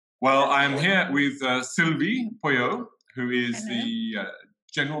Well, I'm here with Sylvie Poillot, who is the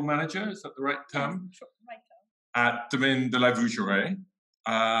general manager, is that the right term? Right term. At Domaine de la Vougeraie.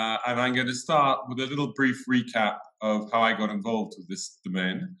 And I'm going to start with a little brief recap of how I got involved with this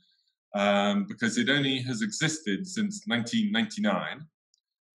domain, because it only has existed since 1999.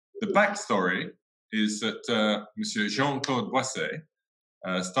 The backstory is that Monsieur Jean-Claude Boisset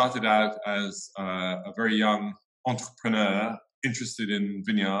started out as a very young entrepreneur interested in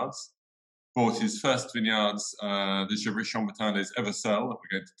vineyards, bought his first vineyards, the Gevrey Chambertin des Eversel, that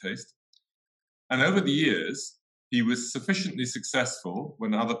we're going to taste. And over the years, he was sufficiently successful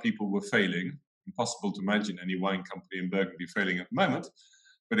when other people were failing. Impossible to imagine any wine company in Burgundy failing at the moment,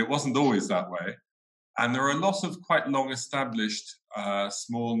 but it wasn't always that way. And there are a lot of quite long-established,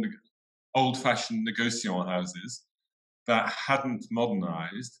 small, old-fashioned negociant houses that hadn't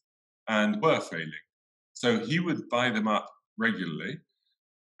modernized and were failing. So he would buy them up regularly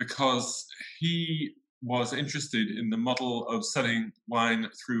because he was interested in the model of selling wine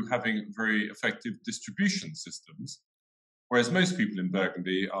through having very effective distribution systems, whereas most people in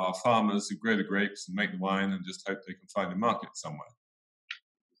Burgundy are farmers who grow the grapes and make the wine and just hope they can find a market somewhere.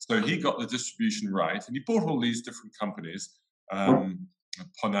 So he got the distribution right, and he bought all these different companies.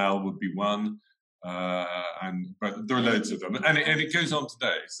 Ponel would be one, but there are loads of them, and it goes on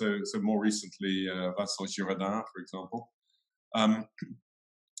today. So more recently, Jasper, for example,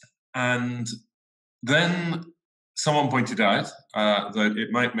 and then someone pointed out that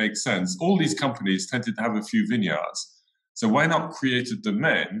it might make sense. All these companies tended to have a few vineyards, so why not create a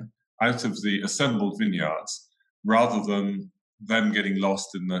domain out of the assembled vineyards rather than them getting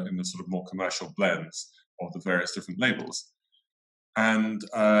lost in the sort of more commercial blends of the various different labels? And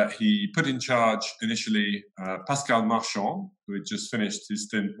he put in charge initially Pascal Marchand, who had just finished his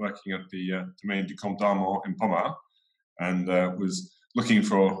stint working at the Domaine du Comte d'Armand in Pommard, and was looking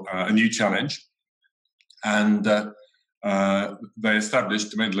for a new challenge. And they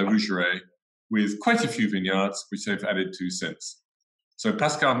established Domaine de la Vougeraie with quite a few vineyards, which they've added to since. So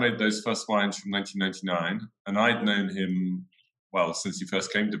Pascal made those first wines from 1999, and I'd known him, well, since he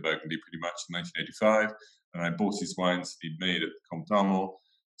first came to Burgundy, pretty much in 1985. And I bought his wines that he'd made at Comte d'Armand.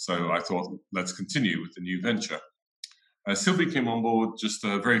 So I thought, let's continue with the new venture. Sylvie came on board just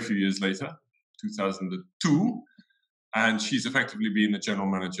a very few years later, 2002, and she's effectively been the general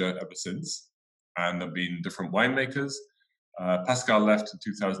manager ever since. And there have been different winemakers. Pascal left in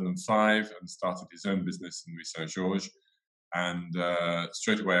 2005 and started his own business in Louis Saint-Georges. And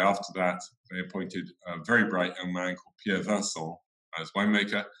straight away after that, they appointed a very bright young man called Pierre Vincent as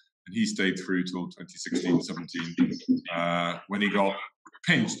winemaker. And he stayed through till 2016-17 when he got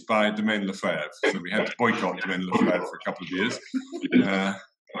pinched by Domaine Lefebvre. So we had to boycott Domaine Lefebvre for a couple of years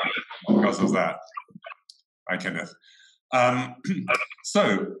because of that. Hi, Kenneth.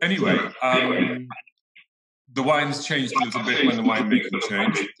 So anyway, the wines changed a little bit when the winemaking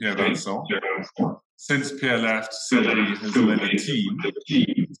changed, Pierre Vincent. Since Pierre left, Sylvie has led a team,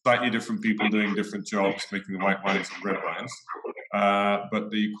 slightly different people doing different jobs, making the white wines and red wines. But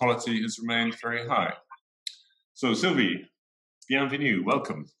the quality has remained very high. So Sylvie, bienvenue,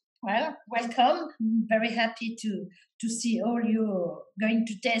 welcome. Well, welcome. I'm very happy to see all you going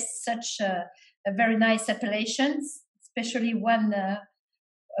to taste such a very nice appellations, especially one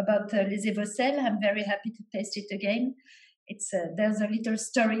about Les Évocelles. I'm very happy to taste it again. There's a little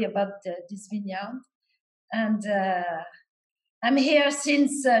story about this vineyard. And I'm here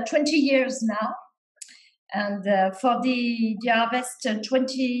since 20 years now. And for the harvest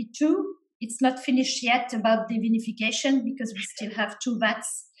 22, it's not finished yet about the vinification because we still have 2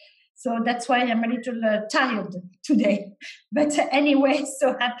 vats. So that's why I'm a little tired today. But anyway,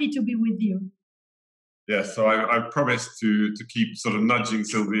 so happy to be with you. Yes, so I promised to keep sort of nudging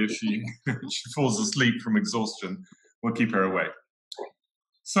Sylvie if she falls asleep from exhaustion. We'll keep her awake.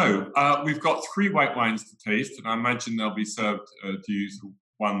 So we've got 3 white wines to taste, and I imagine they'll be served to you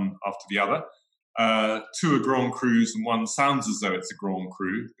one after the other. 2 are Grand Crus, and one sounds as though it's a Grand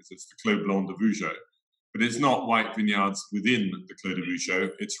Cru, because it's the Clos Blanc de Vougeot. But it's not white vineyards within the Clos de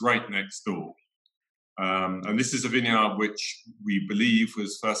Vougeot, it's right next door. And this is a vineyard which we believe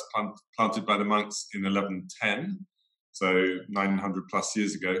was first planted by the monks in 1110, so 900 plus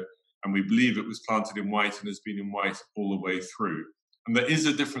years ago. And we believe it was planted in white and has been in white all the way through. And there is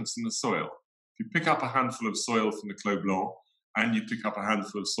a difference in the soil. If you pick up a handful of soil from the Clos Blanc and you pick up a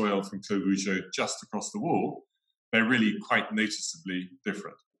handful of soil from Clos Vougeot just across the wall, they're really quite noticeably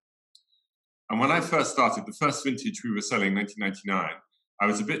different. And when I first started, the first vintage we were selling, 1999, I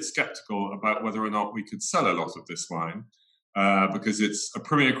was a bit skeptical about whether or not we could sell a lot of this wine because it's a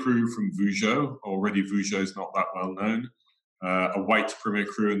Premier Cru from Vougeot. Already Vougeot is not that well known. a white Premier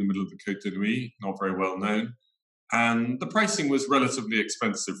Cru in the middle of the Côte de Nuit, not very well known. And the pricing was relatively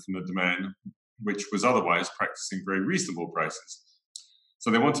expensive from the domain, which was otherwise practicing very reasonable prices. So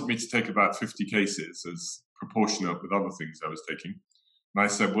they wanted me to take about 50 cases as proportionate with other things I was taking. And I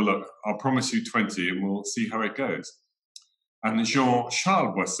said, well, look, I'll promise you 20 and we'll see how it goes. And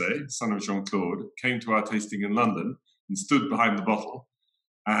Jean-Charles Boisset, son of Jean-Claude, came to our tasting in London and stood behind the bottle.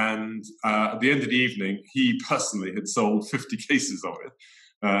 And at the end of the evening, he personally had sold 50 cases of it.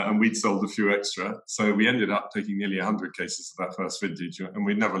 And we'd sold a few extra. So we ended up taking nearly 100 cases of that first vintage, and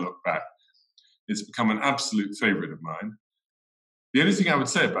we never looked back. It's become an absolute favourite of mine. The only thing I would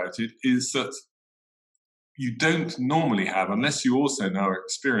say about it is that you don't normally have, unless you also now are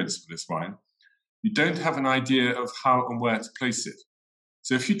experienced with this wine, you don't have an idea of how and where to place it.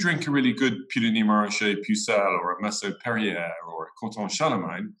 So if you drink a really good Chevalier Montrachet Pucelle or a Massot Prieure or a Corton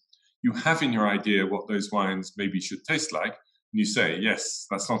Charlemagne, you have in your idea what those wines maybe should taste like. And you say, yes,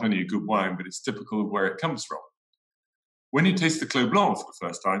 that's not only a good wine, but it's typical of where it comes from. When you taste the Clos Blanc for the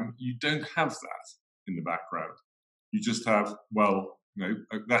first time, you don't have that in the background. You just have, well,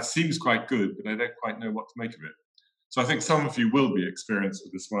 that seems quite good, but I don't quite know what to make of it. So I think some of you will be experienced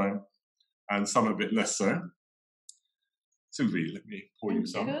with this wine, and some a bit less so. Sylvie, let me pour you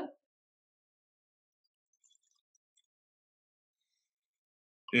some.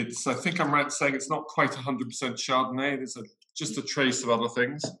 I think I'm right in saying it's not quite 100% Chardonnay. There's just a trace of other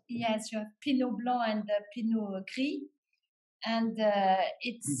things. Yes, you have Pinot Blanc and Pinot Gris. And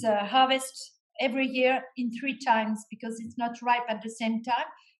it's harvested every year in 3 times because it's not ripe at the same time.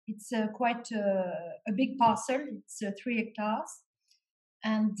 It's quite a big parcel. It's 3 hectares.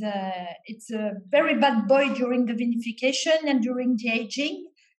 And it's a very bad boy during the vinification and during the aging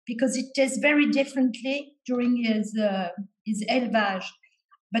because it tastes very differently during his élevage.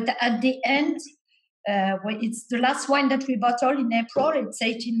 But at the end, it's the last wine that we bottled in April. It's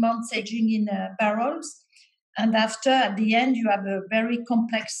 18 months aging in barrels. And after, at the end, you have a very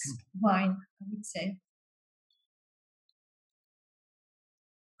complex wine, I would say.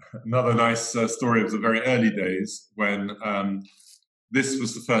 Another nice story of the very early days when this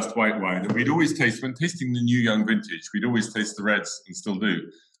was the first white wine. And we'd always taste, when tasting the new young vintage, we'd always taste the reds and still do.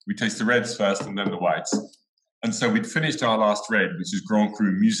 We taste the reds first and then the whites. And so we'd finished our last red, which is Grand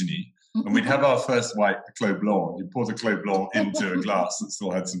Cru Musigny, and we'd have our first white, the Clos Blanc. You pour the Clos Blanc into a glass that still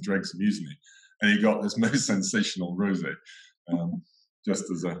had some dregs of Musigny, and you got this most sensational rosé,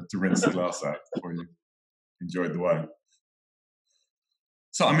 just as to rinse the glass out before you enjoyed the wine.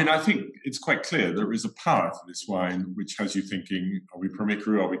 So, I mean, I think it's quite clear there is a power to this wine, which has you thinking, are we Premier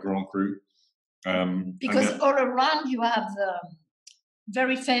Cru, are we Grand Cru? Because all around you have the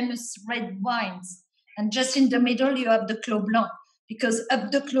very famous red wines. And just in the middle, you have the Clos Blanc. Because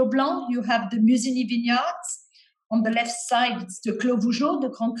up the Clos Blanc, you have the Musigny vineyards. On the left side, it's the Clos Vougeot, the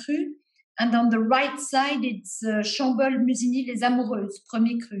Grand Cru. And on the right side, it's Chambertin, Musigny, Les Amoureuses,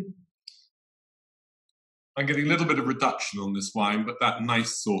 Premier Cru. I'm getting a little bit of reduction on this wine, but that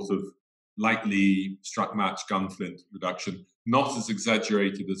nice sort of lightly struck match gunflint reduction, not as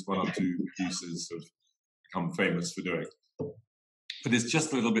exaggerated as one or two producers have become famous for doing. But it's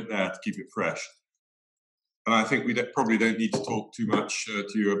just a little bit there to keep it fresh. And I think we probably don't need to talk too much to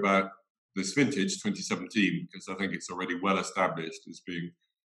you about this vintage, 2017, because I think it's already well established as being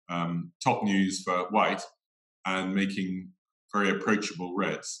top news for white and making very approachable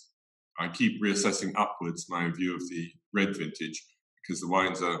reds. I keep reassessing upwards my view of the red vintage because the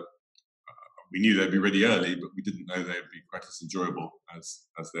wines are, we knew they'd be ready early, but we didn't know they'd be quite as enjoyable as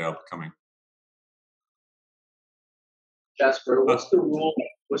they are becoming. Jasper, what's the rule?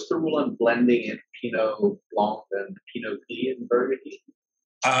 What's the rule on blending in Pinot Blanc and Pinot Gris in Burgundy?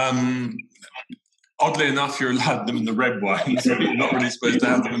 Oddly enough, you're allowed them in the red wines. You're not really supposed to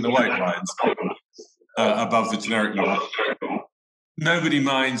have them in the white wines above the generic law. Nobody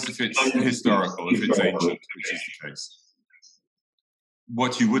minds if it's historical, if it's ancient, which is the case.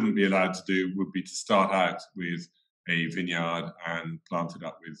 What you wouldn't be allowed to do would be to start out with a vineyard and plant it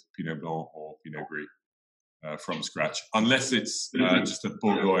up with Pinot Blanc or Pinot Gris. From scratch, unless it's just a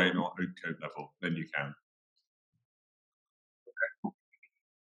Bourgogne or Haute Côte level, then you can. Okay.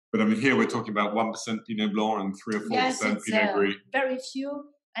 But I mean, here we're talking about 1% Pinot Blanc and 3 or 4% Pinot Gris. Very few,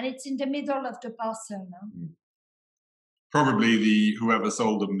 and it's in the middle of the parcel now. Probably whoever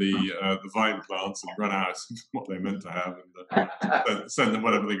sold them the vine plants and run out of what they meant to have and send them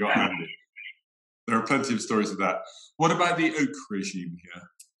whatever they got handy. There are plenty of stories of that. What about the oak regime here?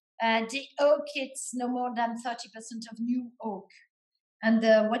 The oak, it's no more than 30% of new oak. And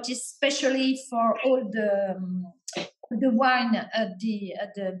what is especially for all the wine at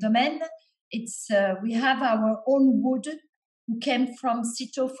the domain, it's we have our own wood who came from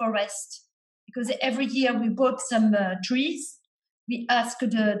Citeaux forest. Because every year we bought some trees, we asked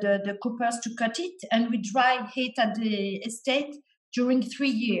the coopers to cut it, and we dry it at the estate during 3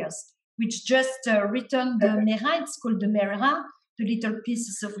 years. Which just return the mérin, it's called the mérin, the little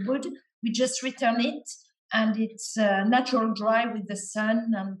pieces of wood. We just return it, and it's natural dry with the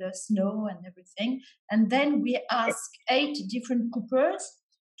sun and the snow and everything. And then we ask 8 different coopers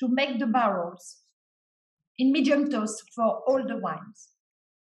to make the barrels in medium toast for all the wines.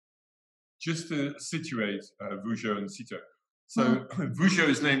 Just to situate Vougeot and Citeaux. So Vougeot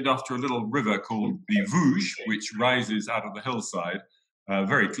is named after a little river called the Vouge, which rises out of the hillside,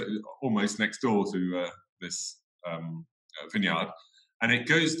 almost next door to this vineyard. And it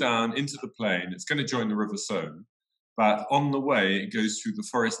goes down into the plain. It's going to join the River Saône. But on the way, it goes through the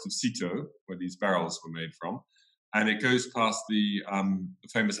forest of Citeaux, where these barrels were made from. And it goes past the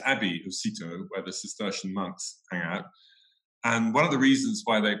famous abbey of Citeaux, where the Cistercian monks hang out. And one of the reasons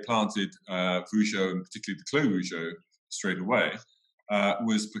why they planted Vougeot, and particularly the Clos Vougeot, straight away,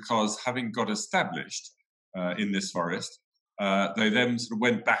 was because having got established in this forest, they then sort of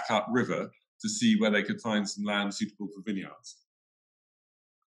went back upriver to see where they could find some land suitable for vineyards.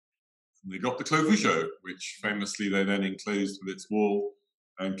 And they got the Clos Vougeot, which famously they then enclosed with its wall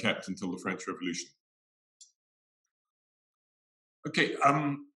and kept until the French Revolution. Okay,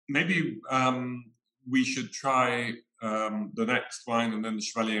 maybe we should try the next wine and then the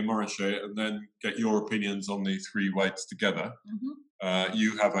Chevalier Montrachet, and then get your opinions on the 3 whites together.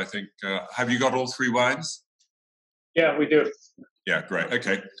 You have, I think, have you got all 3 wines? Yeah, we do. Yeah, great.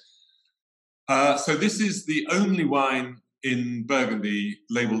 Okay. So this is the only wine in Burgundy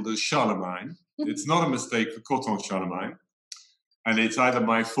labelled as Charlemagne. It's not a mistake for Corton Charlemagne. And it's either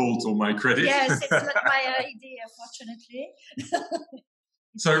my fault or my credit. Yes, it's not my idea, fortunately.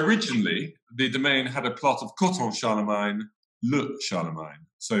 So originally, the domain had a plot of Corton Charlemagne, Le Charlemagne.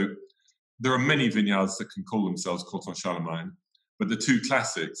 So there are many vineyards that can call themselves Corton Charlemagne, but the 2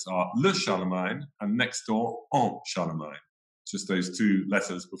 classics are Le Charlemagne and next door, En Charlemagne. Just those 2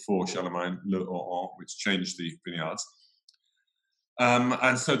 letters before Charlemagne, Le or En, which changed the vineyards.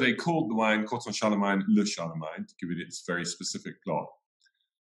 And so they called the wine Corton Charlemagne Le Charlemagne to give it its very specific plot.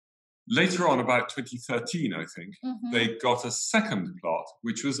 Later on, about 2013, I think, they got a second plot,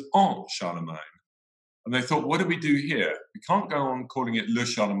 which was En Charlemagne. And they thought, what do we do here? We can't go on calling it Le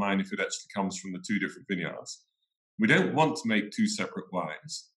Charlemagne if it actually comes from the 2 different vineyards. We don't want to make 2 separate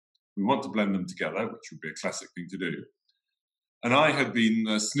wines. We want to blend them together, which would be a classic thing to do. And I had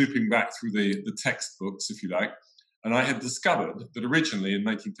been snooping back through the textbooks, if you like, and I had discovered that originally in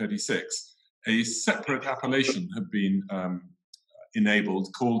 1936, a separate appellation had been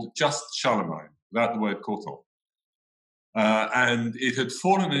enabled called just Charlemagne, without the word Corton. And it had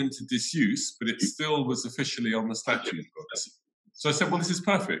fallen into disuse, but it still was officially on the statute books. So I said, well, this is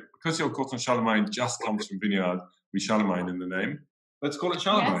perfect. Because your Corton Charlemagne just comes from vineyard with Charlemagne in the name, let's call it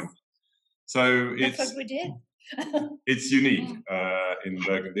Charlemagne. Yes. So that's what we did. It's unique in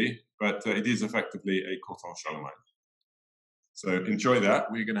Burgundy, but it is effectively a Corton Charlemagne. So enjoy that.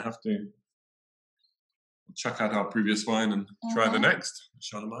 We're going to have to check out our previous wine and try the next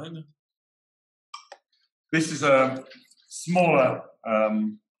Charlemagne. This is a smaller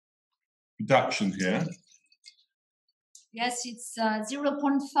production here. Yes, it's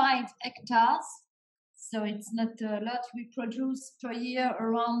 0.5 hectares, so it's not a lot. We produce per year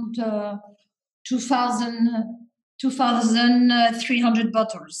around 2,300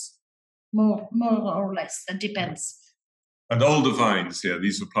 bottles, more or less. That depends. And older vines here.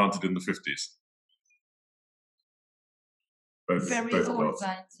 These were planted in the 50s. Very old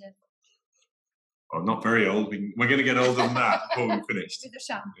vines, yes. Oh, not very old. We're going to get older than that before we're finished. With the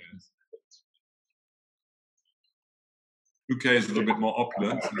charm. Yes. Bouquet is a little bit more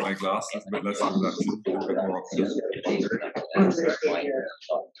opulent in my glass. That's a bit less production, a bit more opulent.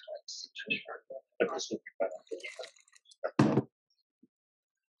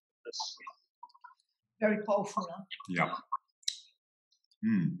 Very powerful, huh? Yeah.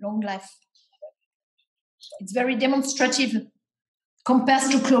 Long life. It's very demonstrative.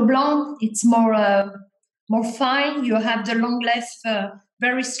 Compared to Clos Blanc, it's more fine. You have the long life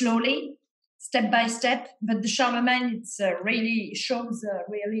very slowly, step by step. But the Charlemagne, it's really shows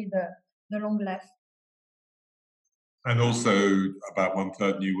really the long life. And also about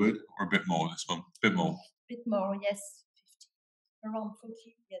 1/3 new wood, or a bit more. This one, a bit more. Bit more, yes. 50. Around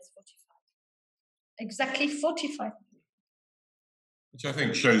 40, yes, 45. Exactly 45. Which I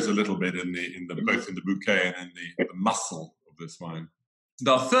think shows a little bit in the both in the bouquet and in the muscle of this wine. And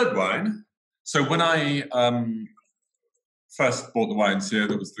our third wine. So when I first bought the wines here,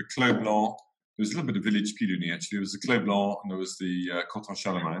 there was the Clos Blanc, was a little bit of village Puligny, actually. There was the Clos Blanc and there was the Corton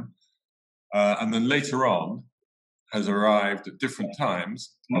Charlemagne. And then later on has arrived at different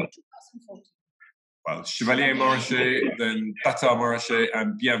times. 2014. Well, Chevalier Montrachet, then Bâtard Montrachet,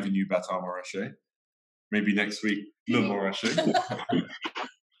 and Bienvenue Bâtard Montrachet. Maybe next week, Le Montrachet.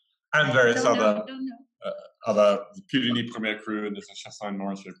 And various other Puligny Premier Cru, and there's a Chassagne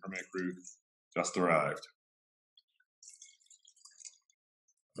Montrachet Premier Cru just arrived.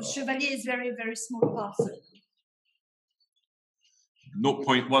 Chevalier is very, very small parcel.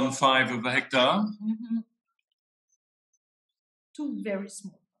 0.15 of a hectare. Mm-hmm. Two very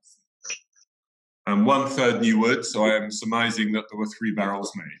small parcels. And 1/3 new wood, so I am surmising that there were 3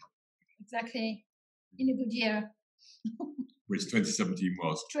 barrels made. Exactly. In a good year. Which 2017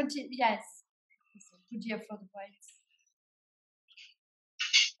 was. Yes. It's a good year for the whites.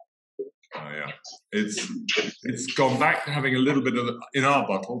 Oh yeah, it's gone back to having a little bit of in our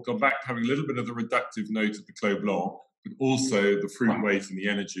bottle. Gone back to having a little bit of the reductive note of the Clos Blanc, but also the fruit weight and the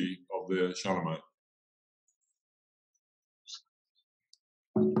energy of the Charlemagne.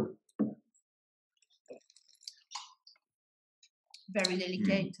 Very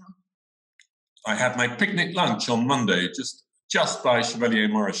delicate. I had my picnic lunch on Monday, just by Chevalier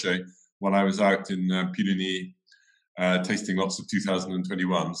Montrachet, while I was out in Puligny tasting lots of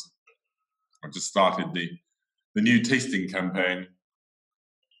 2021s. I've just started the new tasting campaign.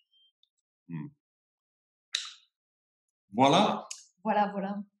 Voila.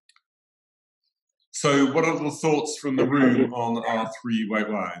 Voila. So what are the thoughts from the room on our 3 white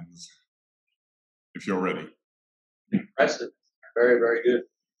wines? If you're ready. Impressive. Very, very good.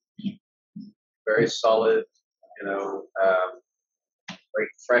 Very solid,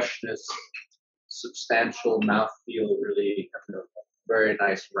 great freshness, substantial mouthfeel, really very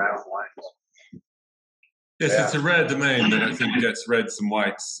nice round wines. Yes, yeah. It's a rare domain that I think gets reds and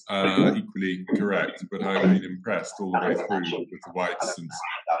whites equally correct, but I've been impressed all the way through with the whites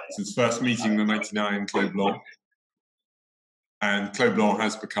since first meeting the 99 Clos Blanc. And Clos Blanc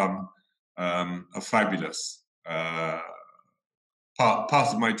has become a fabulous part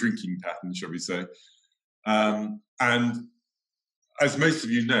of my drinking pattern, shall we say. And as most of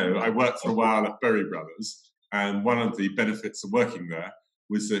you know, I worked for a while at Berry Brothers, and one of the benefits of working there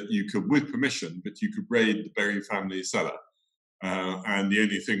was that you could, with permission, but you could raid the Berry family cellar. And the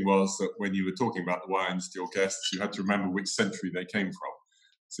only thing was that when you were talking about the wines to your guests, you had to remember which century they came from.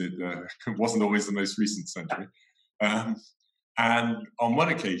 So it wasn't always the most recent century. And on one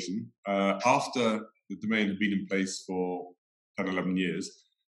occasion, after the domain had been in place for 10, 11 years,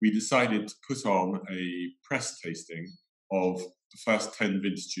 we decided to put on a press tasting of the first 10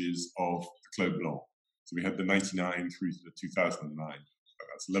 vintages of the Clos Blanc. So we had the 99 through to the 2009.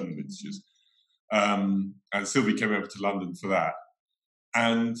 That's 11 vintages. And Sylvie came over to London for that.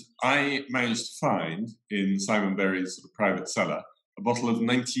 And I managed to find in Simon Berry's sort of private cellar a bottle of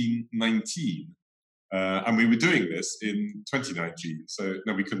 1919. And we were doing this in 2019. So,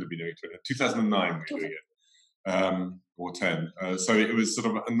 no, we couldn't have been doing it. 2009 we were doing it. Or 10. So it was sort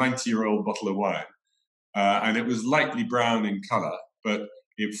of a 90-year-old bottle of wine. And it was lightly brown in colour, but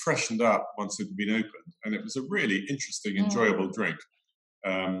it freshened up once it had been opened. And it was a really interesting, enjoyable drink.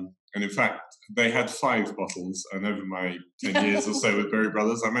 And in fact, they had 5 bottles, and over my 10 years or so with Berry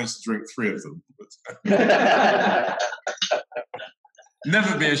Brothers, I managed to drink 3 of them.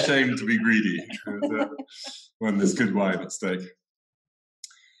 Never be ashamed to be greedy when there's good wine at stake.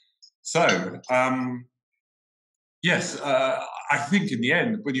 So, yes, I think in the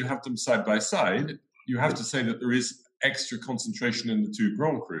end, when you have them side by side, you have to say that there is extra concentration in the 2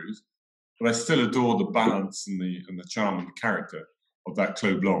 Grand Crus, but I still adore the balance and the charm and the character of that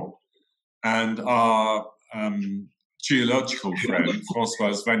Clos Blanc. And our geological friend,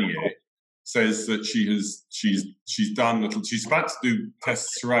 Françoise Vanier, says that she's about to do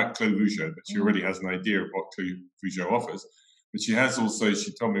tests throughout Clos Vougeot, but she already has an idea of what Clos Vougeot offers. But she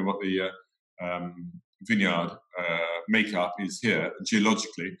told me what the vineyard makeup is here.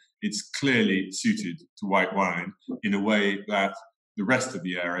 Geologically, it's clearly suited to white wine in a way that the rest of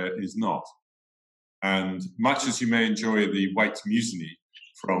the area is not. And much as you may enjoy the white Musigny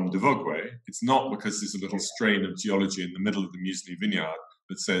from de Vougeraie, it's not because there's a little strain of geology in the middle of the Musigny vineyard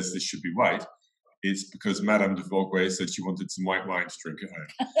that says this should be white. It's because Madame de Vougeraie said she wanted some white wine to drink at home.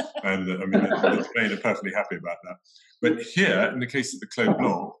 And I mean, the domain are perfectly happy about that. But here, in the case of the Clos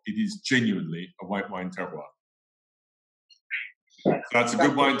Blanc, it is genuinely a white wine terroir. So that's a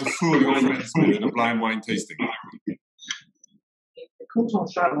good wine to fool your friends with in a blind wine tasting. The Corton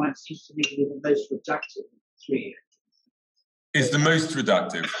Charlemagne seems to me to be the most reductive of the 3. Is the most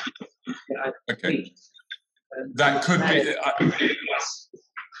reductive? Yeah, okay. That could be.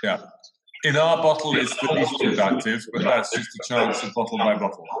 Yeah. In our bottle, it's the least productive, but that's just a chance of bottle by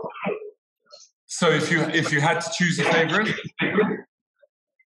bottle. So if you had to choose a favourite,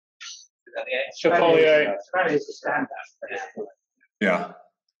 Chevalier. Chevalier is the standout. yeah,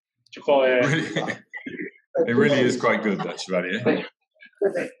 Chevalier. it really is quite good, that Chevalier.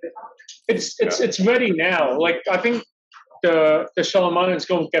 It's ready now. Like I think the Charlemagne is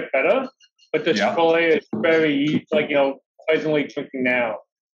going to get better, but the Chevalier is very pleasantly drinking now.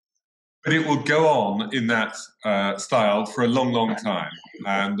 But it will go on in that style for a long, long time.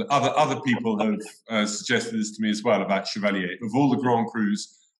 And other people have suggested this to me as well about Chevalier. Of all the Grand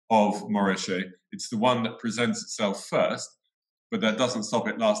Crus of Montrachet, it's the one that presents itself first, but that doesn't stop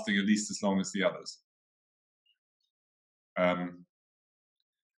it lasting at least as long as the others.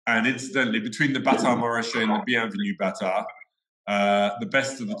 And incidentally, between the Bâtard Montrachet and the Bienvenue Bâtard, the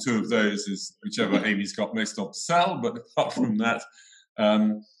best of the two of those is whichever Amy's got most of to sell. But apart from that,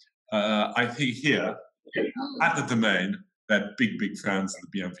 I think here at the Domaine, they're big fans of the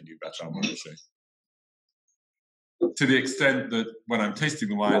Bienvenue Bâtard Montrachet. To the extent that when I'm tasting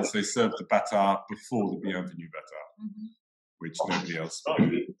the wines, they serve the Bâtard before the Bienvenue Bâtard, which nobody else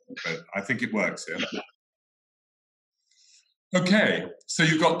will. But I think it works here. Okay, so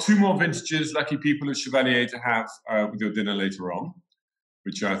you've got two more vintages, lucky people of Chevalier, to have with your dinner later on,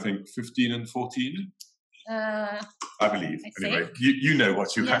 which are, I think, 15 and 14. I believe. Anyway, you know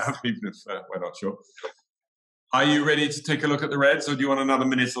what you have, even if we're not sure. Are you ready to take a look at the reds, or do you want another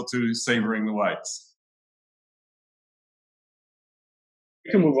minute or two savouring the whites?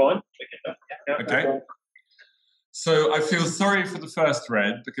 You can move on. Okay. So I feel sorry for the first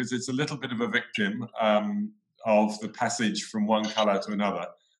red because it's a little bit of a victim of the passage from one colour to another.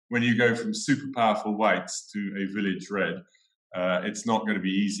 When you go from super powerful whites to a village red, it's not going to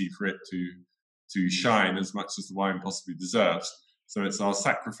be easy for it to shine as much as the wine possibly deserves. So it's our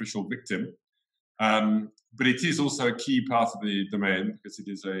sacrificial victim. But it is also a key part of the domain because it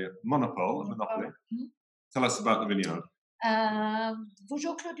is a monopoly. Tell us about the vineyard.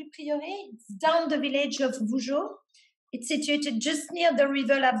 Vougeot Clos du Prieure, it's down the village of Vougeot. It's situated just near the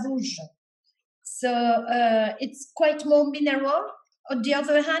river La Vouge. So it's quite more mineral. On the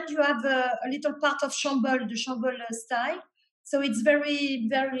other hand, you have a little part of Chambertin, the Chambertin style. So it's very,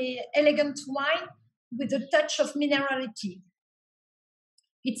 very elegant wine with a touch of minerality.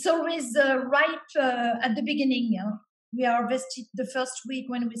 It's always ripe at the beginning. We harvest it the first week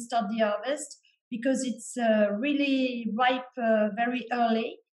when we start the harvest because it's really ripe very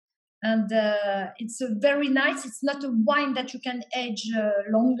early. And it's very nice. It's not a wine that you can age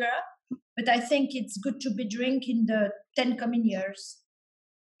longer, but I think it's good to be drunk in the 10 coming years.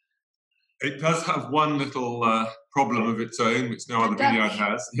 It does have one little problem of its own, which no other vineyard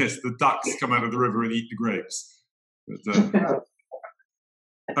has. Yes, the ducks come out of the river and eat the grapes. But,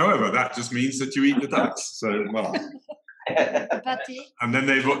 however, that just means that you eat the ducks. So, well. And then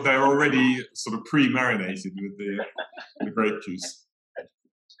they're already sort of pre-marinated with the grape juice.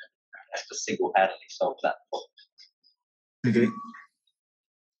 That's to single-handedly solve that problem.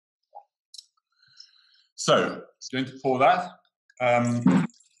 So, going to pour that.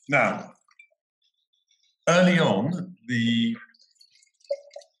 Now, early on, the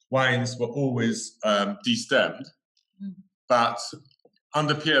wines were always destemmed, but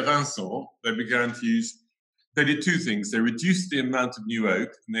under Pierre Vincent, they began to use. They did two things. They reduced the amount of new oak,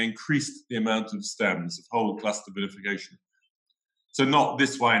 and they increased the amount of stems, of whole cluster vinification. So not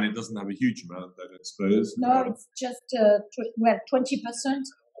this wine, it doesn't have a huge amount, I don't suppose. No, it's just, 20%.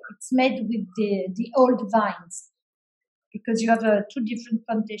 It's made with the old vines, because you have two different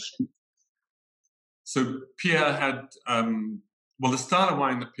plantations. So Pierre had, the style of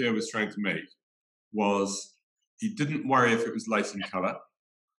wine that Pierre was trying to make was, he didn't worry if it was light in colour.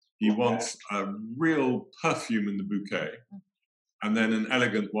 He wants a real perfume in the bouquet, and then an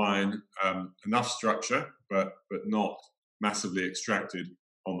elegant wine, enough structure, but not massively extracted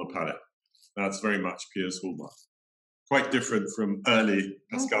on the palate. That's very much Pierre's hallmark. Quite different from early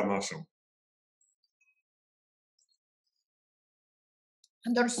Pascal Marchand.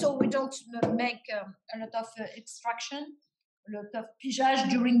 And also, we don't make a lot of extraction, a lot of pigeage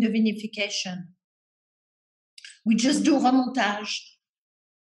during the vinification. We just do remontage.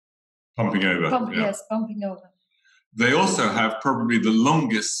 Pumping over. Yes, pumping over. They also have probably the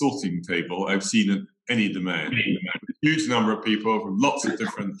longest sorting table I've seen at any domain. A huge number of people from lots of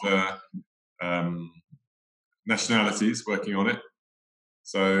different nationalities working on it.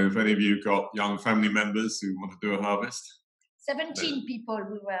 So if any of you got young family members who want to do a harvest. 17 people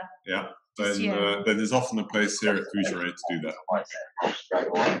we were. Yeah, then there's often a place here at Vougeraie to do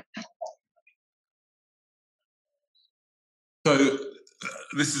that. So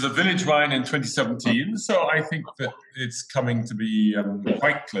this is a village wine in 2017, so I think that it's coming to be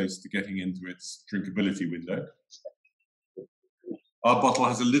quite close to getting into its drinkability window. Our bottle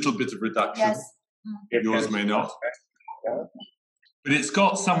has a little bit of reduction. Yes. Yours may not. But it's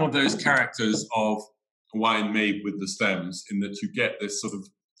got some of those characters of wine made with the stems, in that you get this sort of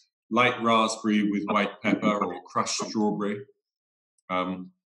light raspberry with white pepper or crushed strawberry.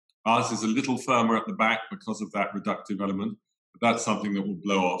 Ours is a little firmer at the back because of that reductive element, but that's something that will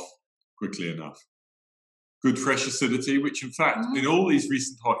blow off quickly enough. Good fresh acidity, which in fact, in all these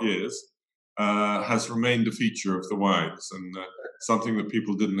recent hot years, has remained a feature of the wines, and something that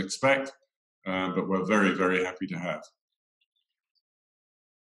people didn't expect, but were very, very happy to have.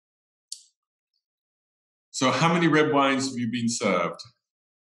 So how many red wines have you been served?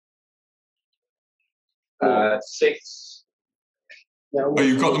 6. Oh,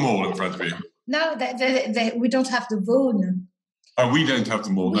 you've got them all in front of you? No, we don't have the Vosne. Oh, we don't have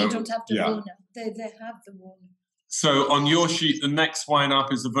them all, no. We don't have the Vosne. They have the Vosne. So on your sheet, the next wine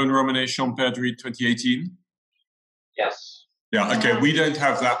up is the Romanée Chambertin 2018? Yes. Yeah, okay, we don't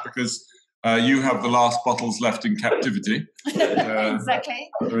have that because you have the last bottles left in captivity.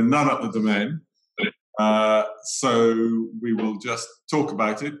 Exactly. There are none at the Domaine. So we will just talk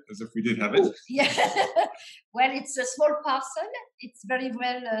about it as if we did have it. Yeah. Well, it's a small parcel. It's very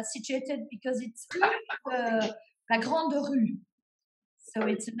well situated because it's La Grande Rue. So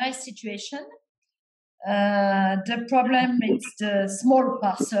it's a nice situation. The problem is the small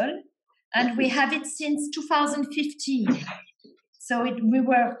parcel, and we have it since 2015. So we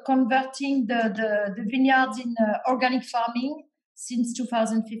were converting the vineyards in organic farming since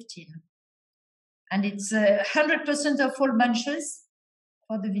 2015. And it's 100% of all bunches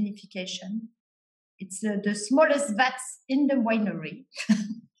for the vinification. It's the smallest vats in the winery,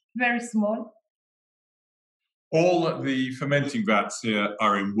 very small. All the fermenting vats here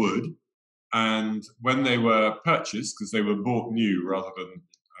are in wood, and when they were purchased, because they were bought new rather than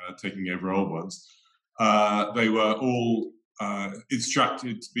taking over old ones, they were all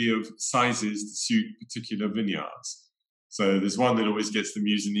instructed to be of sizes to suit particular vineyards. So there's one that always gets the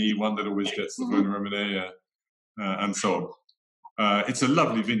Musigny, one that always gets the Romanée, and so on. It's a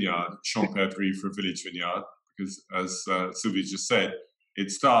lovely vineyard, Chambertin, for a village vineyard, because as Sylvie just said,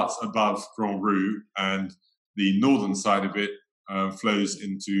 it starts above Grand Rue, and the northern side of it flows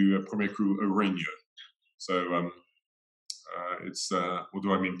into Premier Cru Auregno. So it's, or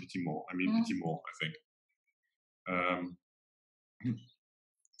do I mean Petit Mort? I mean Petit Mort, I think.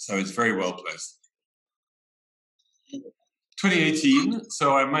 So it's very well placed. 2018,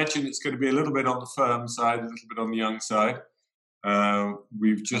 so I imagine it's going to be a little bit on the firm side, a little bit on the young side.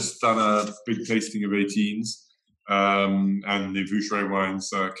 We've just done a big tasting of 18s, and the Vougeraie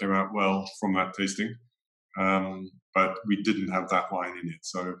wines came out well from that tasting, but we didn't have that wine in it,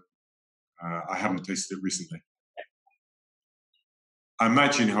 so I haven't tasted it recently. I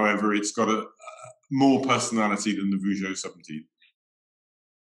imagine, however, it's got a more personality than the Vougeot 17.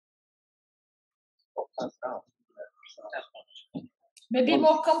 Maybe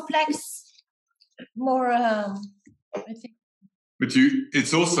more complex, more, I think. But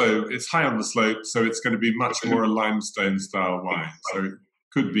it's high on the slope, so it's going to be much more a limestone style wine. So it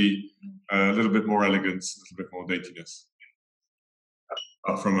could be a little bit more elegance, a little bit more daintiness,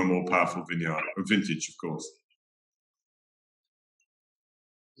 but from a more powerful vineyard, a vintage, of course.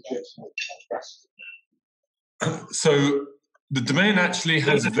 So the Domaine actually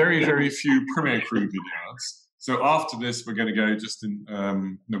has very, very few Premier Cru vineyards. So after this, we're going to go just in.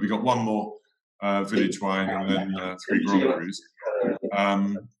 No, we got one more village wine and then 3 Grand Crus.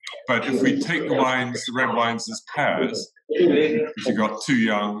 But if we take the wines, the red wines as pairs, because you've got 2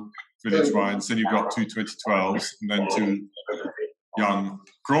 young village wines, then you've got 2 2012s, and then 2 young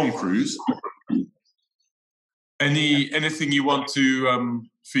Grand Crus. Anything you want to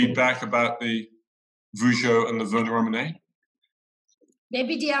feedback about the Vougeot and the Romanée?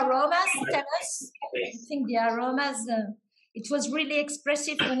 Maybe the aromas, tell us. I think the aromas, it was really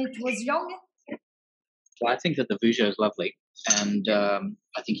expressive when it was young. Well, I think that the Vougeot is lovely, and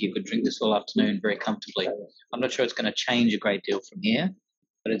I think you could drink this all afternoon very comfortably. I'm not sure it's going to change a great deal from here,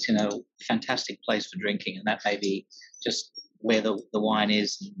 but it's in a fantastic place for drinking, and that may be just where the wine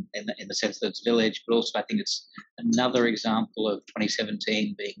is in the sense that it's village, but also I think it's another example of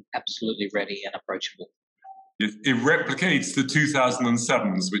 2017 being absolutely ready and approachable. It replicates the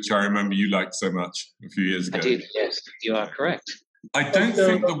 2007s, which I remember you liked so much a few years ago. I did, yes, you are correct. I don't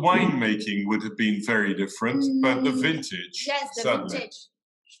think the winemaking would have been very different, but the vintage. Yes, the certainly. vintage,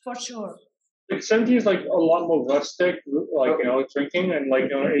 for sure. 70 is like a lot more rustic, like, drinking, and like,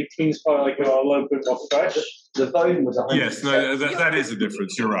 18 is probably like, a little bit more fresh. The Vosne was 100%. Yes, no, that is a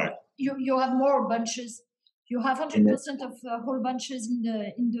difference. You're right. You have more bunches. You have 100% of whole bunches in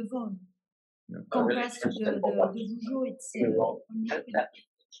the Vosne. Yeah. Compared to the Vougeot, it's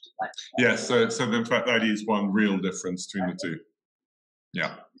yes, so in fact that is one real difference between the two.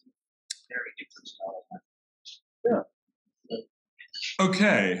 Yeah. Very different. Yeah.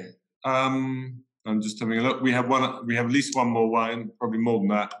 Okay. I'm just having a look. We have at least one more wine, probably more than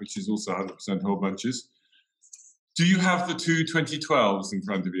that, which is also 100% whole bunches. Do you have the two 2012s in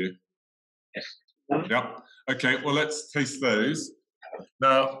front of you? Yes. Yeah. Okay, well, let's taste those.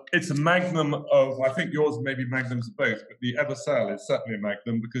 Now, it's a Magnum of, I think yours may be Magnums of both, but the Eversale is certainly a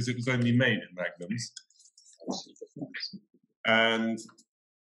Magnum because it was only made in Magnums. And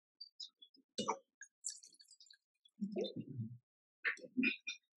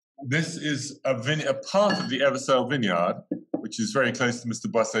this is a part of the Eversale vineyard, which is very close to Mr.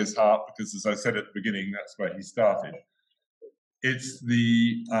 Boisset's heart because, as I said at the beginning, that's where he started. It's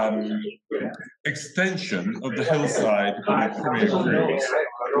the extension of the hillside of the Prieure Crus,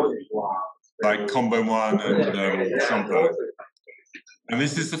 like Combeaumoine and Chambertin. And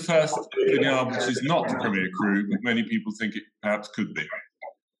this is the first vineyard which is not the Prieure Cru, but many people think it perhaps could be.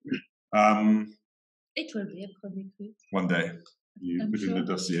 It will be a Prieure Cru. One day, you I'm put sure. in the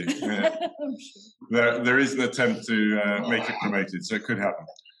dossier. I'm sure. There is an attempt to make it promoted, so it could happen.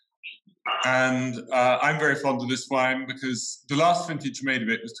 And I'm very fond of this wine because the last vintage made of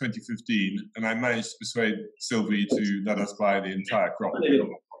it was 2015, and I managed to persuade Sylvie to let us buy the entire crop.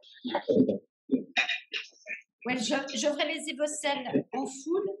 Well, Gevrey les Évocelles en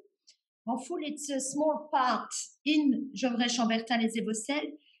Foule. En Foule, it's a small part in Gevrey Chambertin les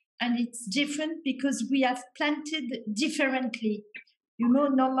Évocelles, and it's different because we have planted differently. You know,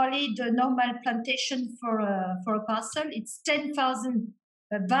 normally the normal plantation for a parcel, it's 10,000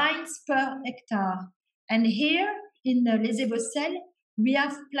 vines per hectare. And here in les Évocelles, we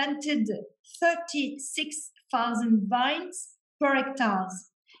have planted 36,000 vines per hectare.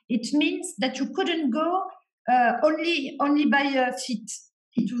 It means that you couldn't go only by feet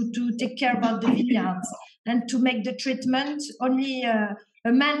to take care about the vineyards and to make the treatment. Only a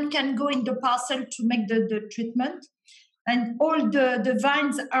man can go in the parcel to make the treatment. And all the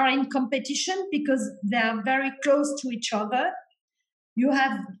vines are in competition because they are very close to each other. You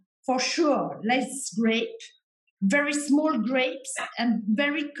have, for sure, less grape, very small grapes, and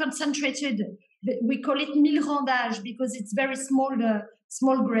very concentrated. We call it mille rendages because it's very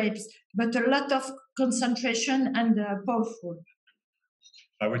small grapes, but a lot of concentration and powerful.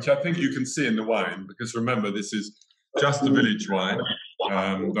 Which I think you can see in the wine, because remember, this is just a village wine,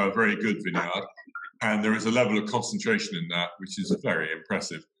 a very good vineyard, and there is a level of concentration in that which is very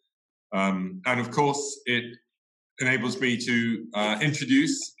impressive. And of course, it enables me to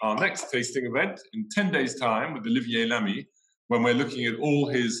introduce our next tasting event in 10 days' time with Olivier Lamy, when we're looking at all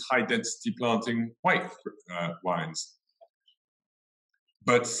his high-density planting white wines.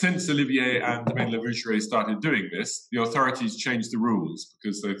 But since Olivier and Domaine Vougeraie started doing this, the authorities changed the rules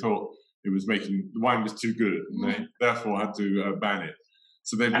because they thought the wine was too good, and they therefore had to ban it.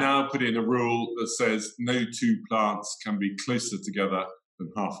 So they've now put in a rule that says no two plants can be closer together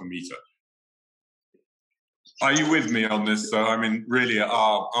than half a meter. Are you with me on this? So, I mean, really,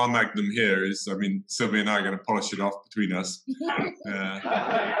 our Magnum here is, I mean, Sylvie and I are going to polish it off between us.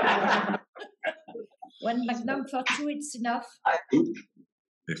 One Magnum for two, it's enough.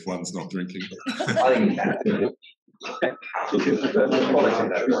 If one's not drinking.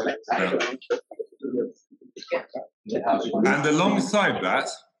 And alongside that,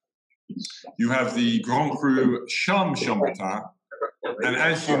 you have the Grand Cru Chambertin. And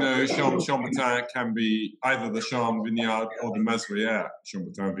as you know, Chambertin can be either the Cham vineyard or the Mazoyères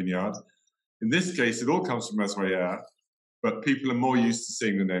Chambertin vineyard. In this case, it all comes from Mazoyères, but people are more used to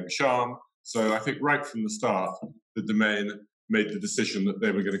seeing the name Cham. So I think right from the start, the domain made the decision that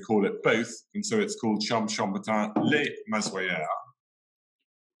they were going to call it both, and so it's called Chambertin les Mazoyères.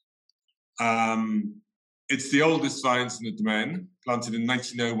 It's the oldest vines in the domain, planted in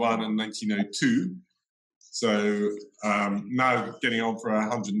 1901 and 1902. So now getting on for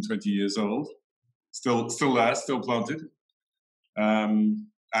 120 years old, still there, still planted. And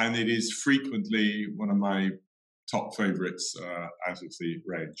it is frequently one of my top favorites out of the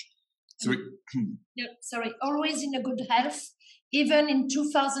range. So always in a good health. Even in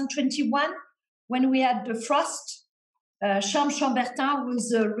 2021, when we had the frost, Chambertin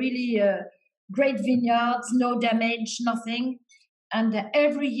was really great vineyards, no damage, nothing. And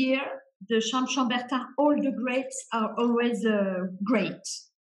every year, the Chambertin, all the grapes are always great.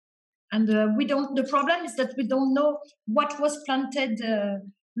 And we don't. The problem is that we don't know what was planted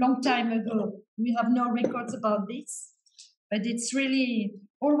long time ago. We have no records about this, but it's really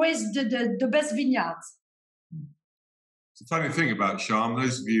always the best vineyards. It's a funny thing about Charme.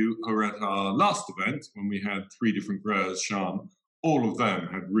 Those of you who were at our last event, when we had 3 different growers, Charme, all of them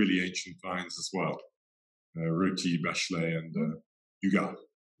had really ancient vines as well. Roti, Bachelet, and Hugat.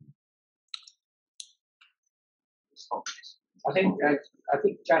 I think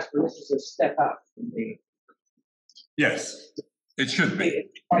Jasper, this is a step up from the. Yes, it should be.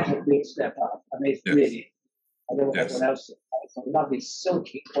 It's quite a big step up. I mean, it's really. I don't know what else. It's a lovely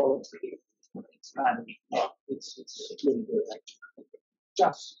silky quality. It's really good. Actually.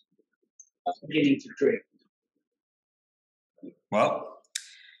 Just beginning to drip. Well,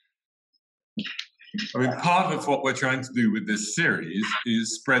 I mean, part of what we're trying to do with this series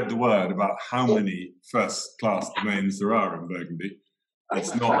is spread the word about how many first-class domains there are in Burgundy.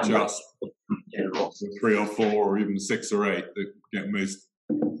 It's not just 3 or 4 or even 6 or 8 that get most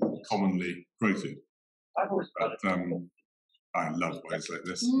commonly quoted. But I love ways like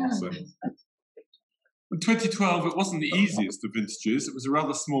this. So. In 2012, it wasn't the easiest of vintages. It was a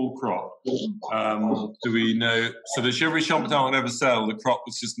rather small crop. Do we know? So the Gevrey Chambertin on Eversell, the crop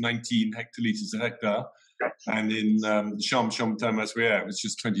was just 19 hectolitres a hectare. And in the Chambertin Mazoyères, it was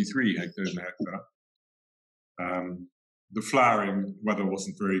just 23 hectares a hectare. The flowering weather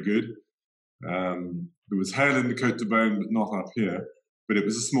wasn't very good. There was hail in the Côte de Beaune, but not up here. But it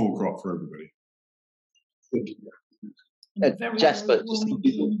was a small crop for everybody. Jasper,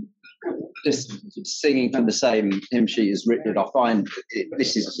 just singing from the same hymn sheet as Richard, I find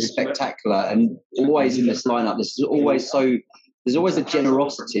this is spectacular, and always in this lineup, this is always so. There's always a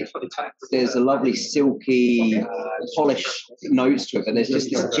generosity. There's a lovely silky, polished notes to it, but there's just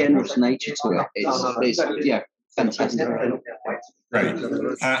this generous nature to it. It's fantastic. Great,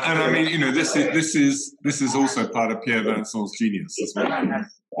 and I mean, you know, this is also part of Pierre Vincent's genius as well.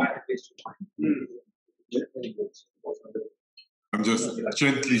 I'm just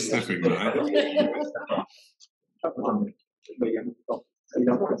gently sniffing now.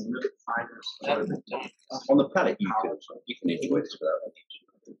 On the palate, you can enjoy this without.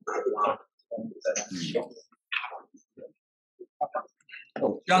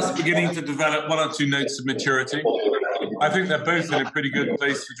 Just beginning to develop 1 or 2 notes of maturity. I think they're both in a pretty good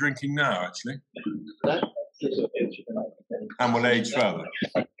place for drinking now, actually. And will age further.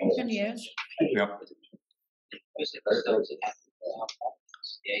 10 years. Yep.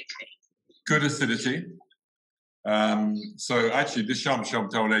 Good acidity. So actually, this Chambertin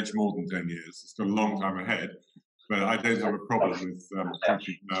will age more than 10 years. It's got a long time ahead, but I don't have a problem with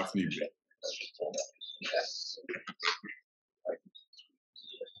drinking now if needed.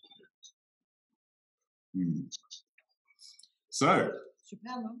 So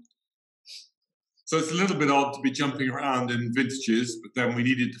it's a little bit odd to be jumping around in vintages, but then we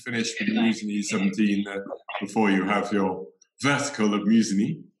needed to finish with the Musigny 17 before you have your vertical of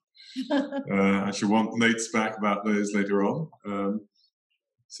Musigny. I shall want notes back about those later on.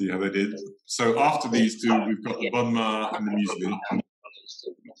 See how they did. So after these 2, we've got the Bon Mar and the Musigny,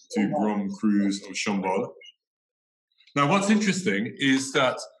 2 Grand Crus of Chambol. Now, what's interesting is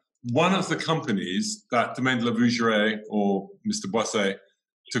that one of the companies that Domaine de la Vougeraie, or Mr. Boisset,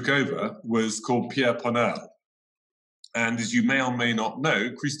 took over was called Pierre Ponel. And as you may or may not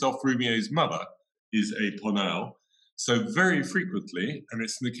know, Christophe Roumier's mother is a Ponel. So very frequently, and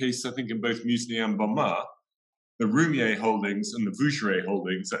it's in the case, I think, in both Musigny and Bon Mar, the Roumier holdings and the Vougeraie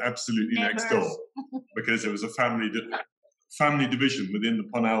holdings are absolutely next door, because it was a family division within the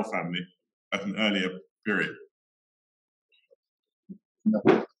Ponel family at an earlier period.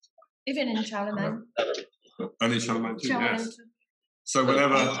 Even in Charlemagne. And in Charlemagne too, yes. So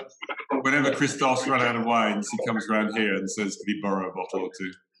whenever Christophe's run out of wines, he comes around here and says, "Could he borrow a bottle or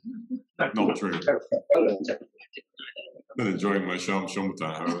 2?" Not true. Not enjoying my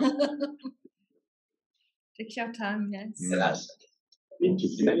Chambertin, however. Take your time, yes.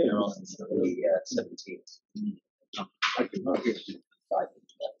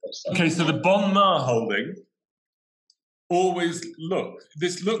 Okay, so the Bon Mar holding always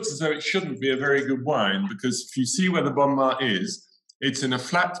this looks as though it shouldn't be a very good wine, because if you see where the Bon Mar is, it's in a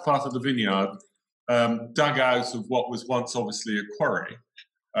flat part of the vineyard, dug out of what was once obviously a quarry.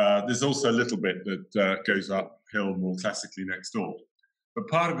 There's also a little bit that goes uphill more classically next door. But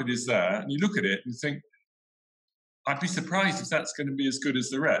part of it is there, and you look at it and think, I'd be surprised if that's going to be as good as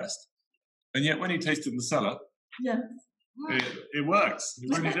the rest. And yet when you taste it in the cellar, it works. It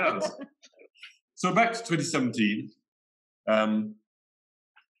really does. So back to 2017. The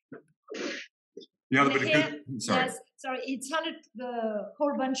other bit of good. Sorry. Yes, sorry. It's 100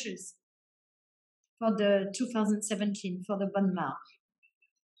 whole bunches. for the 2017 for the Bonne Mare.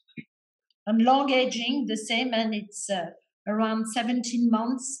 And long aging, the same, and it's around 17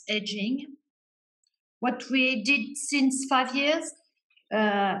 months aging. What we did since 5 years,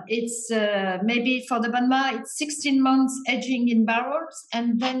 it's maybe for the Bonne Mare, it's 16 months aging in barrels,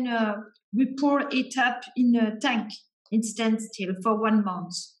 and then we pour it up in a tank in standstill for 1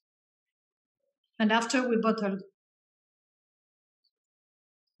 month. And after we bottle.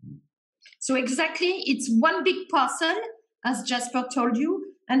 So exactly, it's one big parcel, as Jasper told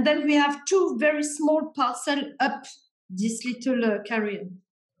you, and then we have 2 very small parcels up this little carrier.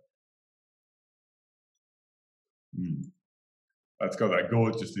 That's got that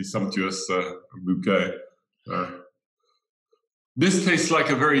gorgeously sumptuous bouquet. This tastes like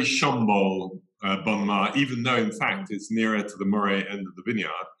a very Chambol Bonne Mare, even though in fact it's nearer to the Moray end of the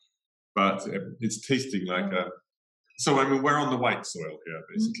vineyard. But it's tasting like a... So, I mean, we're on the white soil here,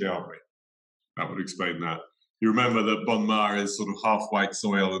 basically, aren't we? That would explain that. You remember that Bonne Mare is sort of half white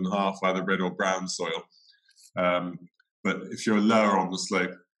soil and half either red or brown soil. But if you're lower on the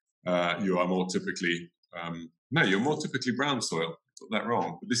slope, you are more typically... no, you're more typically brown soil. I got that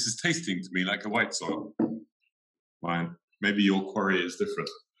wrong. But this is tasting to me like a white soil. Fine. Maybe your quarry is different.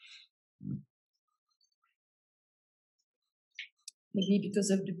 Maybe because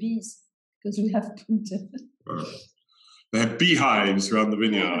of the bees, because we have put... They have beehives around the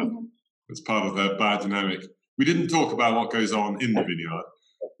vineyard. It's part of their biodynamic. We didn't talk about what goes on in the vineyard,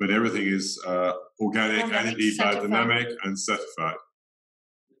 but everything is organic and indeed biodynamic and certified.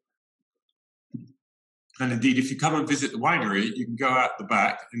 And indeed, if you come and visit the winery, you can go out the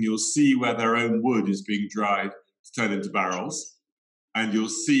back and you'll see where their own wood is being dried to turn into barrels. And you'll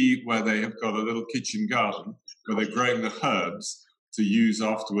see where they have got a little kitchen garden where they're growing the herbs to use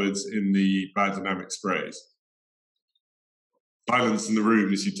afterwards in the biodynamic sprays. Silence in the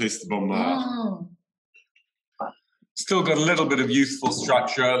room as you taste the Bonne Mare. Still got a little bit of youthful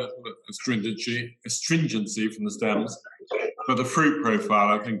structure, astringency from the stems, but the fruit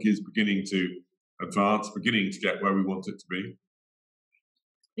profile, I think, is beginning to advance, beginning to get where we want it to be.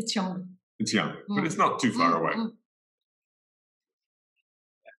 It's young. It's young, but it's not too far away.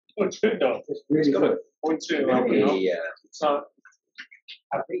 Oh, it's good though. It's really good. It's not.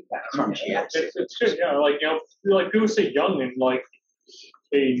 Crunchy acid. It's good, yeah. Like, you know, like people say young and like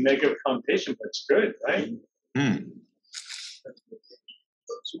a negative connotation, but it's good, right?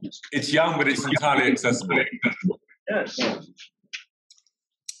 It's young, but it's entirely accessible. Yes.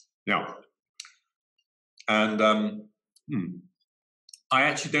 Yeah. And I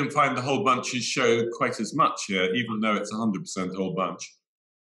actually don't find the whole bunches show quite as much here, even though it's 100% whole bunch.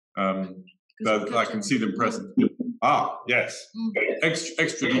 But I can see them present. Ah, yes.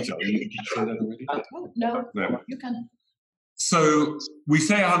 Extra detail. You show that already? No, you can. So we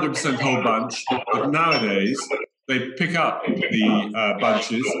say 100% whole bunch, but nowadays they pick up the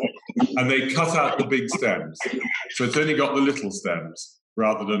bunches and they cut out the big stems. So it's only got the little stems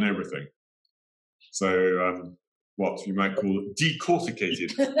rather than everything. So what you might call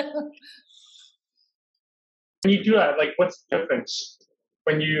decorticated. When you do that, like, what's the difference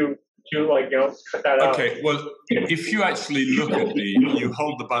when you do, like, you know, cut that out? Okay, well, if you actually look at you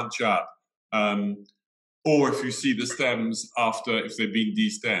hold the bunch up, or if you see the stems after, if they've been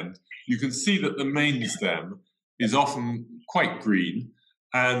destemmed, you can see that the main stem is often quite green,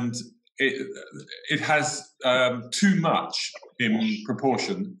 and it has too much in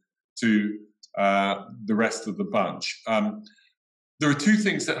proportion to the rest of the bunch. There are 2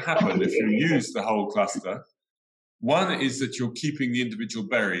 things that happen if you use the whole cluster. One is that you're keeping the individual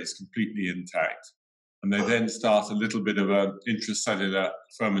berries completely intact, and they then start a little bit of an intracellular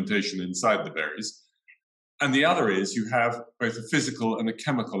fermentation inside the berries. And the other is you have both a physical and a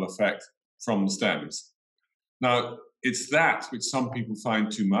chemical effect from the stems. Now, it's that which some people find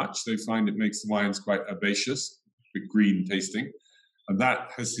too much. They find it makes the wines quite herbaceous, a bit green tasting. And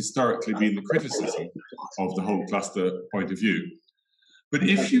that has historically been the criticism of the whole cluster point of view. But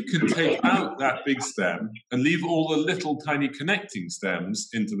if you can take out that big stem and leave all the little tiny connecting stems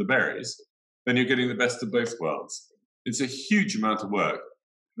into the berries, then you're getting the best of both worlds. It's a huge amount of work.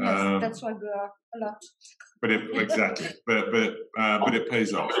 Yes, that's why we are a lot. But exactly. But it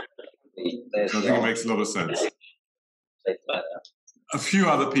pays off. I think it makes a lot of sense. A few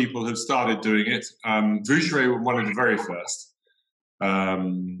other people have started doing it. Vougeraie were one of the very first.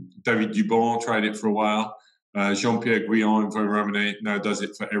 David Dubon tried it for a while. Jean-Pierre Guyon in Romanée now does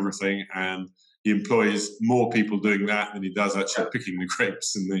it for everything, and he employs more people doing that than he does actually picking the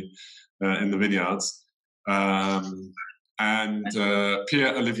grapes in the vineyards. And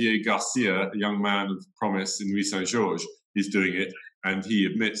Pierre-Olivier Garcia, a young man of promise in Louis Saint-Georges, is doing it. And he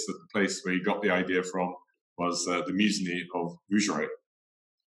admits that the place where he got the idea from was the Musigny of Vougeraie.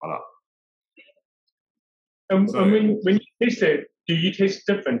 Voilà. So, when you taste it, do you taste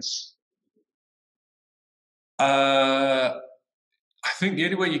the difference? I think the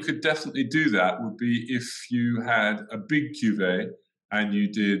only way you could definitely do that would be if you had a big cuvée and you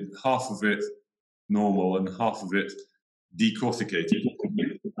did half of it normal and half of it decorticated.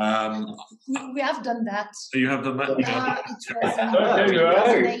 We have done that. You have done that? It was in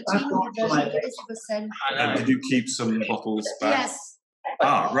 2018 with the Vosne. And did you keep some bottles back? Yes.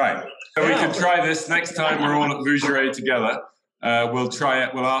 Ah, right. So we can try this next time we're all at Vougeraie together. We'll try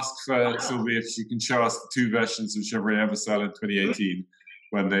it. We'll ask for Sylvie if she can show us the two versions of Chevalier Montrachet in 2018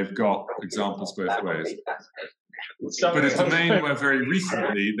 when they've got examples both ways. But at Domaine, where very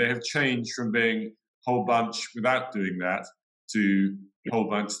recently they have changed from being whole bunch without doing that to whole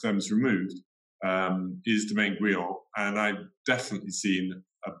bunch stems removed, is Domaine Guillon. And I've definitely seen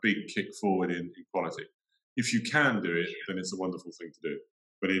a big kick forward in quality. If you can do it, then it's a wonderful thing to do.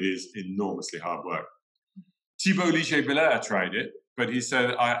 But it is enormously hard work. Thibault Ligier-Belair tried it, but he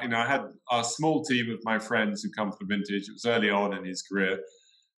said, I had a small team of my friends who come from vintage. It was early on in his career.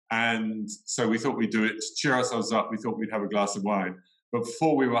 And so we thought we'd do it to cheer ourselves up. We thought we'd have a glass of wine. But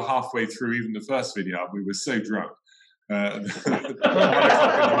before we were halfway through even the first video, we were so drunk. 1 o'clock in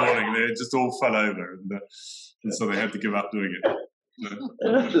the morning, they just all fell over. And so they had to give up doing it.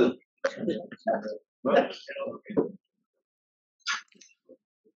 Well,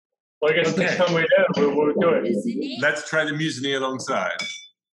 I guess next time we're there, we'll do it. Let's try the Musigny alongside.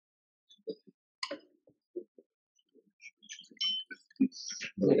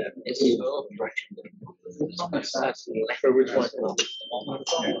 Musigny,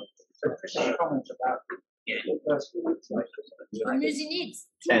 it's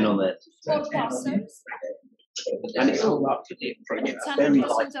 10 on that. 4 parcels. And it's all up to the It's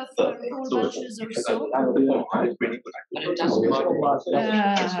 100% of whole bunches also.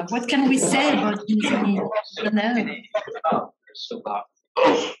 What can we say about Musigny? I don't know.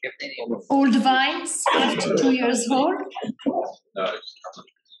 Old vines, after 2 years old.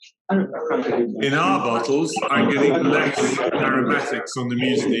 In our bottles, I'm getting less aromatics on the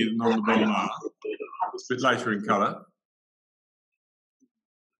Musigny than on the Blanc. It's a bit lighter in colour.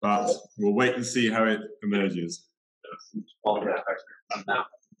 But we'll wait and see how it emerges.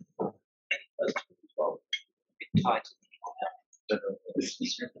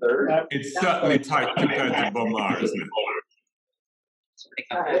 It's certainly tight compared to Blanc, isn't it?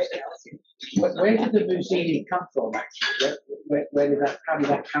 Where did the Musigny come from, actually? How did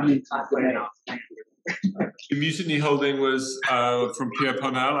that come into the name? The Musigny holding was from Pierre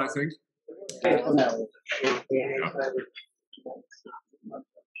Ponal, I think. Pierre Ponal.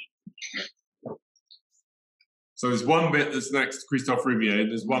 So there's one bit that's next to Christophe Roumier, and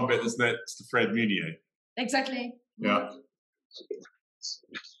there's one bit that's next to Fred Munier. Exactly. Yeah.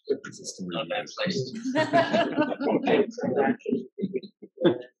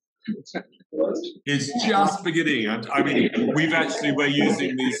 It's just beginning. And I mean, we're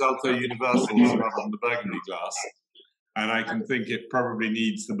using these Alto Universals rather than the Burgundy glass. And I can think it probably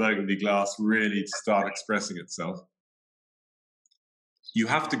needs the Burgundy glass really to start expressing itself. You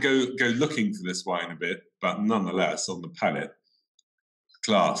have to go looking for this wine a bit, but nonetheless, on the palate,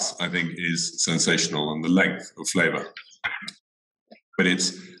 glass, I think, is sensational, and the length of flavour. But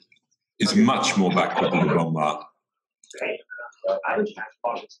it's much more backward than the Blanc.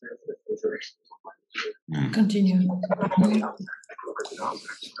 Continue.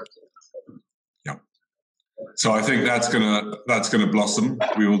 Yeah. So I think that's gonna blossom.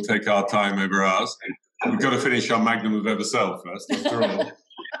 We will take our time over ours. We've got to finish our Magnum of Eversell first, after all.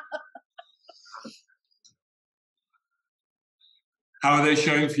 How are they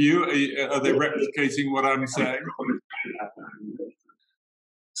showing for you? Are they replicating what I'm saying?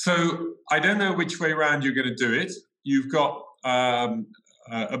 So I don't know which way round you're going to do it. You've got a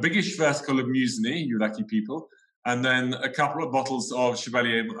biggish vertical of Musigny, you lucky people, and then a couple of bottles of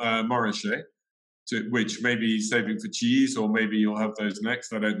Chevalier Montrachet, which may be saving for cheese, or maybe you'll have those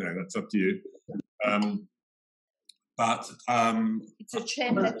next. I don't know. That's up to you. It's a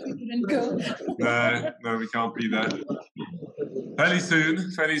shame that we couldn't go. No, we can't be there. Fairly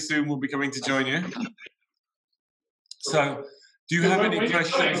soon we'll be coming to join you. So, do you have any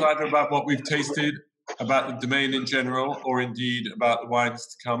questions either about what we've tasted, about the Domaine in general, or indeed about the wines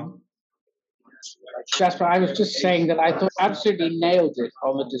to come? Jasper, I was just saying that I thought absolutely nailed it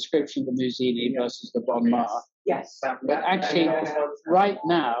on the description of the Musigny versus the Blanc. Yes. But actually, right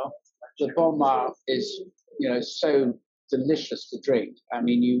now, the Blanc is, so delicious to drink. I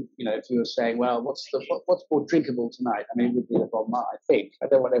mean, you know, if you were saying, well, what's more drinkable tonight? I mean, it would be the Bon Mar, I think. I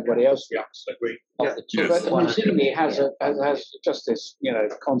don't know what everybody else thinks. Agree. But the Musigny has just this, you know,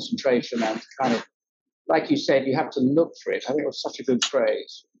 concentration and kind of, like you said, you have to look for it. I think it was such a good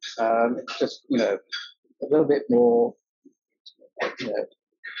phrase. Just, you know, a little bit more, you know,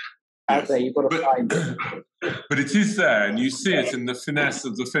 out there. You've got to find it. But it is there, and you see it in the finesse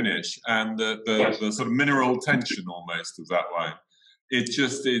of the finish and the sort of mineral tension almost of that wine.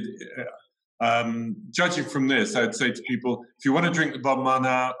 Judging from this, I'd say to people, if you want to drink the Bon Mar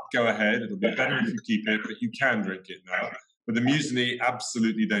now, go ahead. It'll be better if you keep it, but you can drink it now. But the Musigny,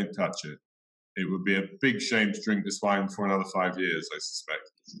 absolutely don't touch it. It would be a big shame to drink this wine for another 5 years, I suspect.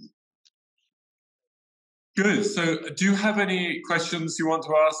 Good. So do you have any questions you want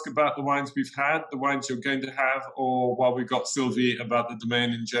to ask about the wines we've had, the wines you're going to have, or while we've got Sylvie about the domain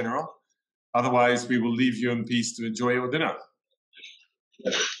in general? Otherwise, we will leave you in peace to enjoy your dinner.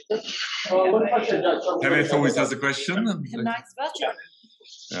 Kenneth always has a question. Nice budget.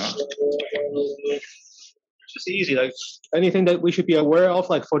 Yeah. Just easy, like anything that we should be aware of,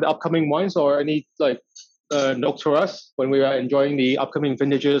 like for the upcoming wines, or any like notes for us when we are enjoying the upcoming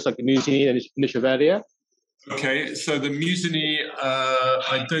vintages, like the Musigny and the Chevalier. Okay, so the Musigny,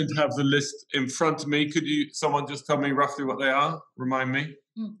 I don't have the list in front of me. Could someone just tell me roughly what they are? Remind me.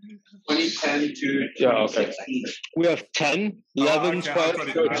 2010 to 2016. Yeah, okay. We have 10, 11, okay, 12,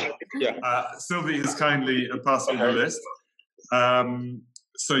 13. Yeah. Sylvie has kindly passed me the list.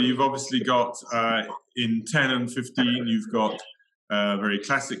 So you've obviously got in 10 and 15, you've got very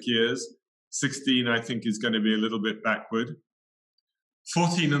classic years. 16, I think, is going to be a little bit backward.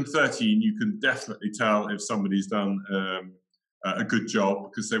 14 and 13, you can definitely tell if somebody's done a good job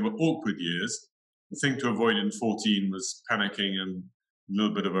because they were awkward years. The thing to avoid in 14 was panicking and a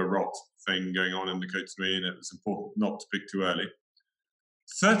little bit of a rot thing going on in the Côte d'Or, and it was important not to pick too early.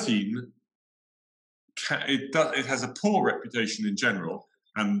 13, it has a poor reputation in general,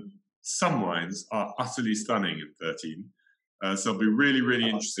 and some wines are utterly stunning in 13. So it'll be really, really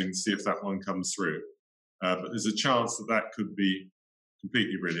interesting to see if that one comes through. But there's a chance that could be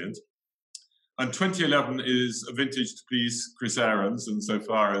completely brilliant. And 2011 is a vintage to please Chris Aarons, and so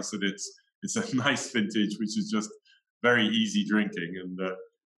far as that it's a nice vintage, which is just very easy drinking and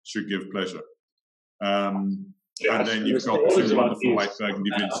should give pleasure. And then you've got two wonderful white Burgundy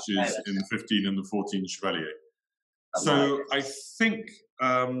vintages in the 15 and the 14 Chevalier. So I think,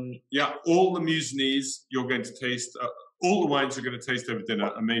 all the Musignys you're going to taste, all the wines you're going to taste over dinner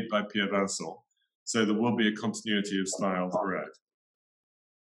are made by Pierre Vincent. So there will be a continuity of style throughout.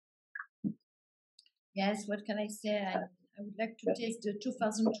 Yes, what can I say? I would like to taste the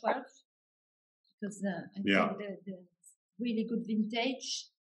 2012 because I think the really good vintage.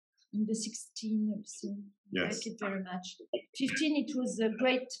 In the 16 also. Yes. I like it very much. 15, it was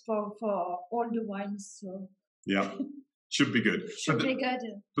great for all the wines. So. Yeah, should be good. Be good.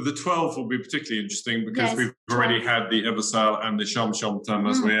 But the 12 will be particularly interesting because we've already had the Eversal and the Chambertin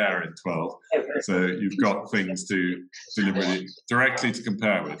Mazoyères in 12. So you've got things to deliver directly to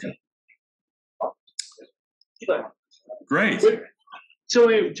compare with. Great.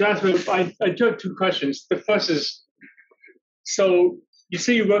 So, Jasper, I do have two questions. The first is, so you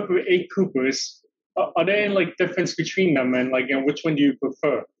say you work with 8 coopers. Are there any like difference between them, and like which one do you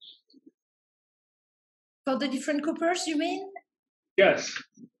prefer? For the different coopers, you mean? Yes.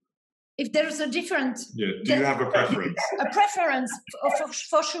 If there is a difference. Yeah. Do you have a preference? A preference,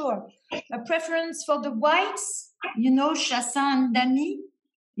 for sure. A preference for the whites. You know, Chassin and Dany.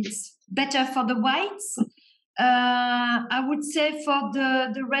 It's better for the whites. I would say for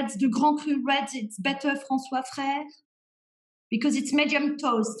the reds, the Grand Cru reds, it's better François Frère because it's medium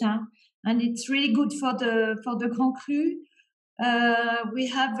toast, and it's really good for the Grand Cru. We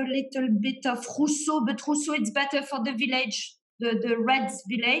have a little bit of Rousseau, but Rousseau it's better for the village, the reds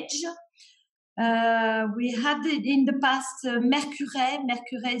village. We had in the past Mercuret.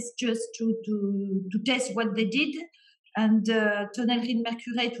 Mercuret is just to test what they did, and Tonnellerie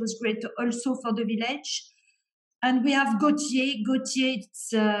Mercuret was great also for the village. And we have Gauthier. Gauthier,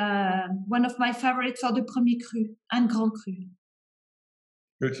 it's one of my favorites for the Premier Cru and Grand Cru.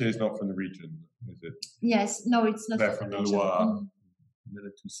 Gauthier is not from the region, is it? Yes, no, it's not. They're from the Loire,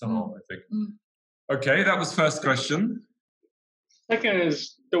 Toussaint, I think. Okay, that was first question. Second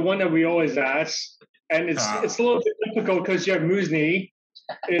is the one that we always ask, and it's a little bit difficult because you have Musigny.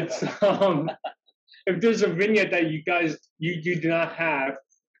 It's if there's a vineyard that you guys you do not have,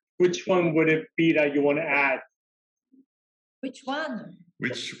 which one would it be that you want to add? Which one?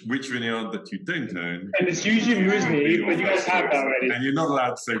 which vineyard that you don't own. And it's usually Musigny, but you guys have that already. And you're not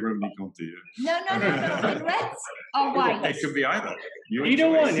allowed to say Romanée Conti. No. The reds or white? It could be either. Either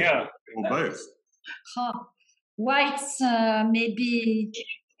one, yeah. Or both. Whites, maybe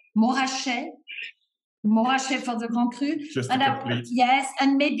Montrachet. Montrachet for the Grand Cru. Just to complete. Yes,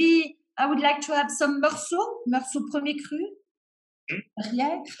 and maybe I would like to have some Meursault Premier Cru.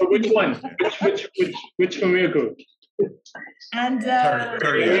 Prieure. Which one? Which Premier Cru? And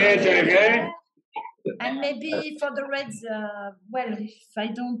Prieure. And maybe for the reds, well, if I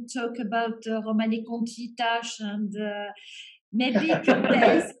don't talk about Romanée Conti, Tache, and maybe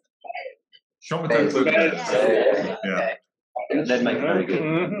Cortez. Chambertin. Yeah. They make very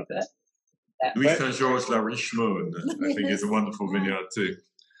good. Louis Saint-Georges La Richemont, I think, is a wonderful vineyard too.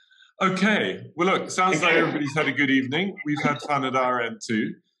 Okay, well, look, sounds like everybody's had a good evening. We've had fun at our end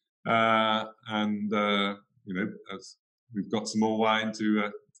too, and as we've got some more wine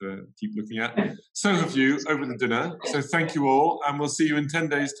to keep looking at. So have you over the dinner. So thank you all, and we'll see you in 10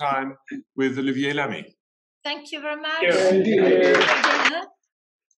 days' time with Olivier Lamy. Thank you very much. Yeah.